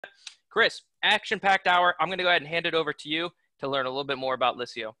Chris, action-packed hour. I'm going to go ahead and hand it over to you to learn a little bit more about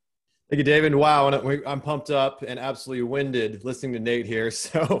Liscio. Thank you, David. Wow, I'm pumped up and absolutely winded listening to Nate here.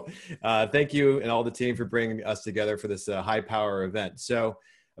 So thank you and all the team for bringing us together for this high-power event. So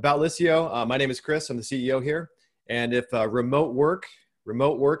about Liscio, my name is Chris. I'm the CEO here. And if remote work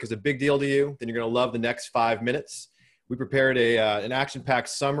is a big deal to you, then you're going to love the next 5 minutes. We prepared an action-packed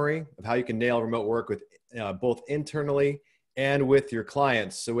summary of how you can nail remote work with both internally and with your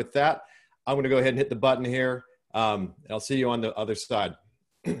clients. So with that, I'm going to go ahead and hit the button here. And I'll see you on the other side.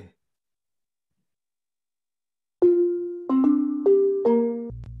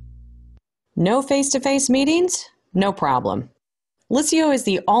 No face-to-face meetings? No problem. Liscio is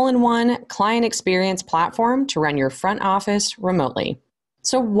the all-in-one client experience platform to run your front office remotely.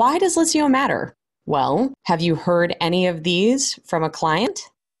 So why does Liscio matter? Well, have you heard any of these from a client?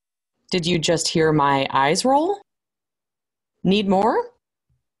 Did you just hear my eyes roll? Need more?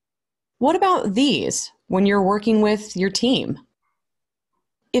 What about these when you're working with your team?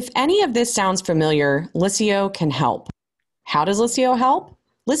 If any of this sounds familiar, Liscio can help. How does Liscio help?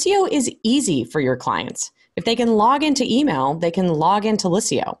 Liscio is easy for your clients. If they can log into email, they can log into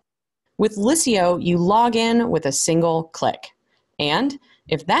Liscio. With Liscio, you log in with a single click. And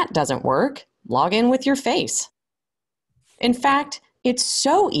if that doesn't work, log in with your face. In fact, it's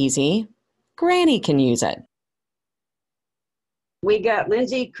so easy, Granny can use it. We got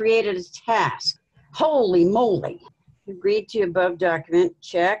Lindsay created a task. Holy moly. Agreed to above document,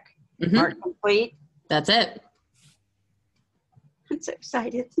 check, mark complete. That's it. I'm so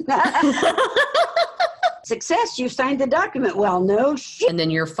excited. Success, you signed the document. Well, no shit. And then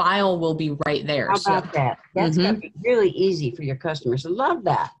your file will be right there. How about that? That's going to be really easy for your customers. I love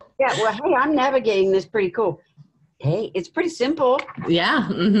that. Yeah, well, hey, I'm navigating this pretty cool. Hey, it's pretty simple. Yeah,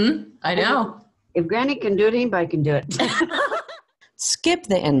 I know. If Granny can do it, anybody can do it. Skip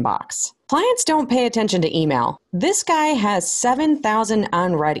the inbox. Clients don't pay attention to email. This guy has 7,000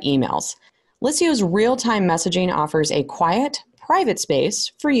 unread emails. Liscio's real-time messaging offers a quiet, private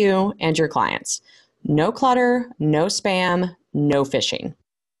space for you and your clients. No clutter, no spam, no phishing.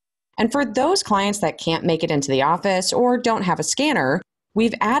 And for those clients that can't make it into the office or don't have a scanner,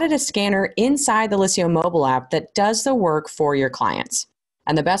 we've added a scanner inside the Liscio mobile app that does the work for your clients.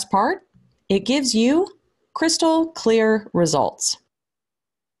 And the best part? It gives you crystal clear results.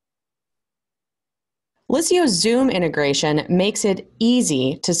 Liscio's Zoom integration makes it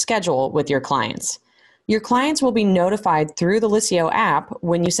easy to schedule with your clients. Your clients will be notified through the Liscio app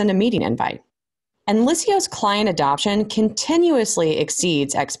when you send a meeting invite. And Liscio's client adoption continuously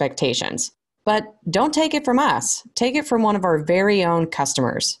exceeds expectations. But don't take it from us. Take it from one of our very own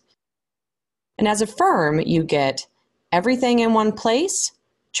customers. And as a firm, you get everything in one place,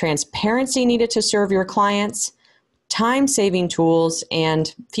 transparency needed to serve your clients, time-saving tools,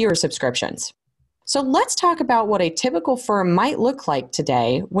 and fewer subscriptions. So let's talk about what a typical firm might look like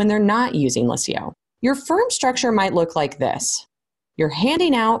today when they're not using Liscio. Your firm structure might look like this. You're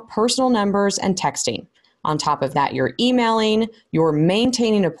handing out personal numbers and texting. On top of that, you're emailing, you're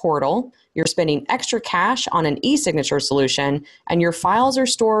maintaining a portal, you're spending extra cash on an e-signature solution, and your files are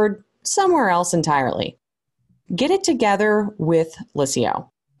stored somewhere else entirely. Get it together with Liscio.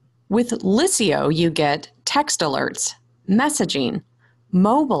 With Liscio, you get text alerts, messaging,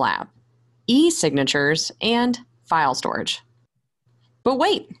 mobile app, e-signatures, and file storage. But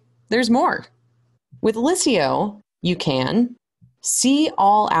wait, there's more. With Liscio, you can see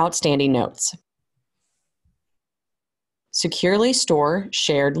all outstanding notes, securely store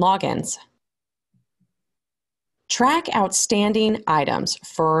shared logins, track outstanding items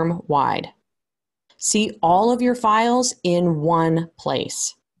firm-wide, see all of your files in one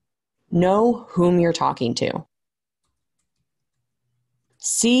place, know whom you're talking to,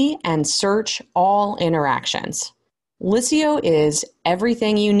 see and search all interactions. Liscio is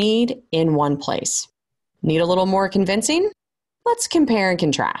everything you need in one place. Need a little more convincing? Let's compare and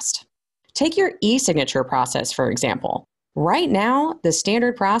contrast. Take your e-signature process, for example. Right now, the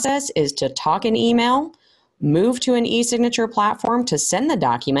standard process is to talk an email, move to an e-signature platform to send the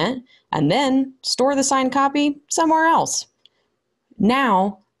document, and then store the signed copy somewhere else.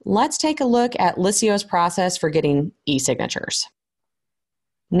 Now, let's take a look at Liscio's process for getting e-signatures.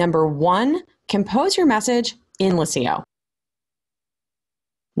 Number 1, compose your message in Liscio.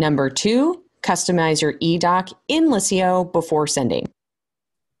 Number 2, customize your e-doc in Liscio before sending.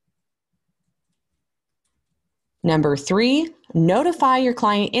 Number 3, notify your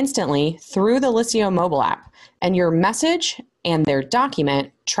client instantly through the Liscio mobile app, and your message and their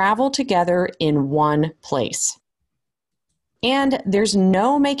document travel together in one place. And there's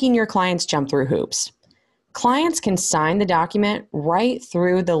no making your clients jump through hoops. Clients can sign the document right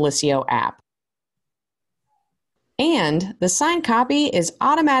through the Liscio app. And the signed copy is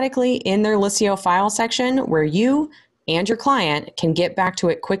automatically in their Liscio file section where you and your client can get back to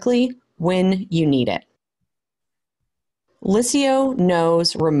it quickly when you need it. Liscio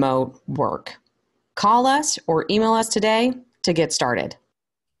knows remote work. Call us or email us today to get started.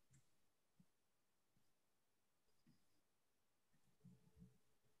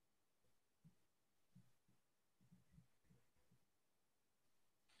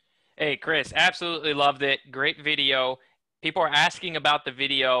 Hey, Chris, absolutely loved it. Great video. People are asking about the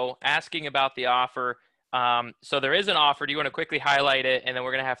video, asking about the offer. So there is an offer. Do you want to quickly highlight it? And then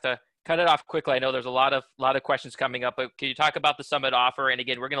we're going to have to cut it off quickly. I know there's a lot of questions coming up, but can you talk about the Summit offer? And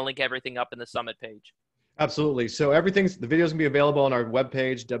again, we're going to link everything up in the Summit page. Absolutely. So the videos can be available on our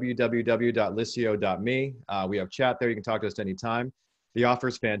webpage, www.liscio.me. We have chat there. You can talk to us anytime. The offer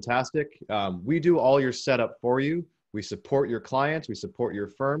is fantastic. We do all your setup for you. We support your clients. We support your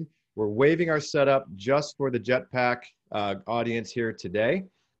firm. We're waiving our setup just for the Jetpack audience here today.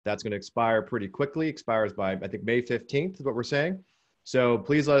 That's going to expire pretty quickly. Expires by, I think, May 15th is what we're saying. So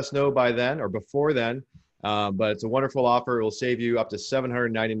please let us know by then or before then. But it's a wonderful offer. It will save you up to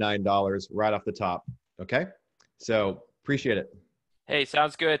 $799 right off the top. Okay? So appreciate it. Hey,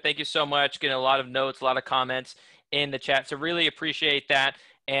 sounds good. Thank you so much. Getting a lot of notes, a lot of comments in the chat. So really appreciate that.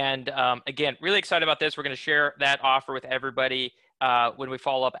 And again, really excited about this. We're going to share that offer with everybody when we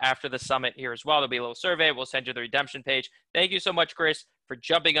follow up after the summit here as well. There'll be a little survey. We'll send you the redemption page. Thank you so much, Chris, for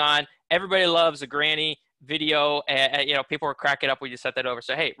jumping on. Everybody loves a granny video. You know, people were cracking up when you set that over.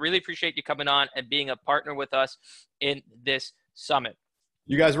 So, hey, really appreciate you coming on and being a partner with us in this summit.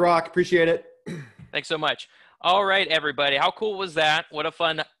 You guys rock. Appreciate it. Thanks so much. All right, everybody. How cool was that? What a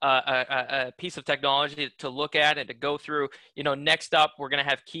fun piece of technology to look at and to go through. You know, next up, we're going to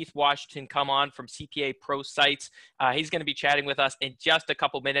have Keith Washington come on from CPA Pro Sites. He's going to be chatting with us in just a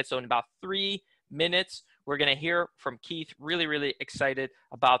couple minutes. So in about 3 minutes, we're going to hear from Keith. Really, really excited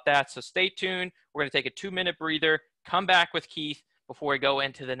about that. So stay tuned. We're going to take a 2-minute breather, come back with Keith before we go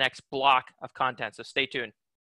into the next block of content. So stay tuned.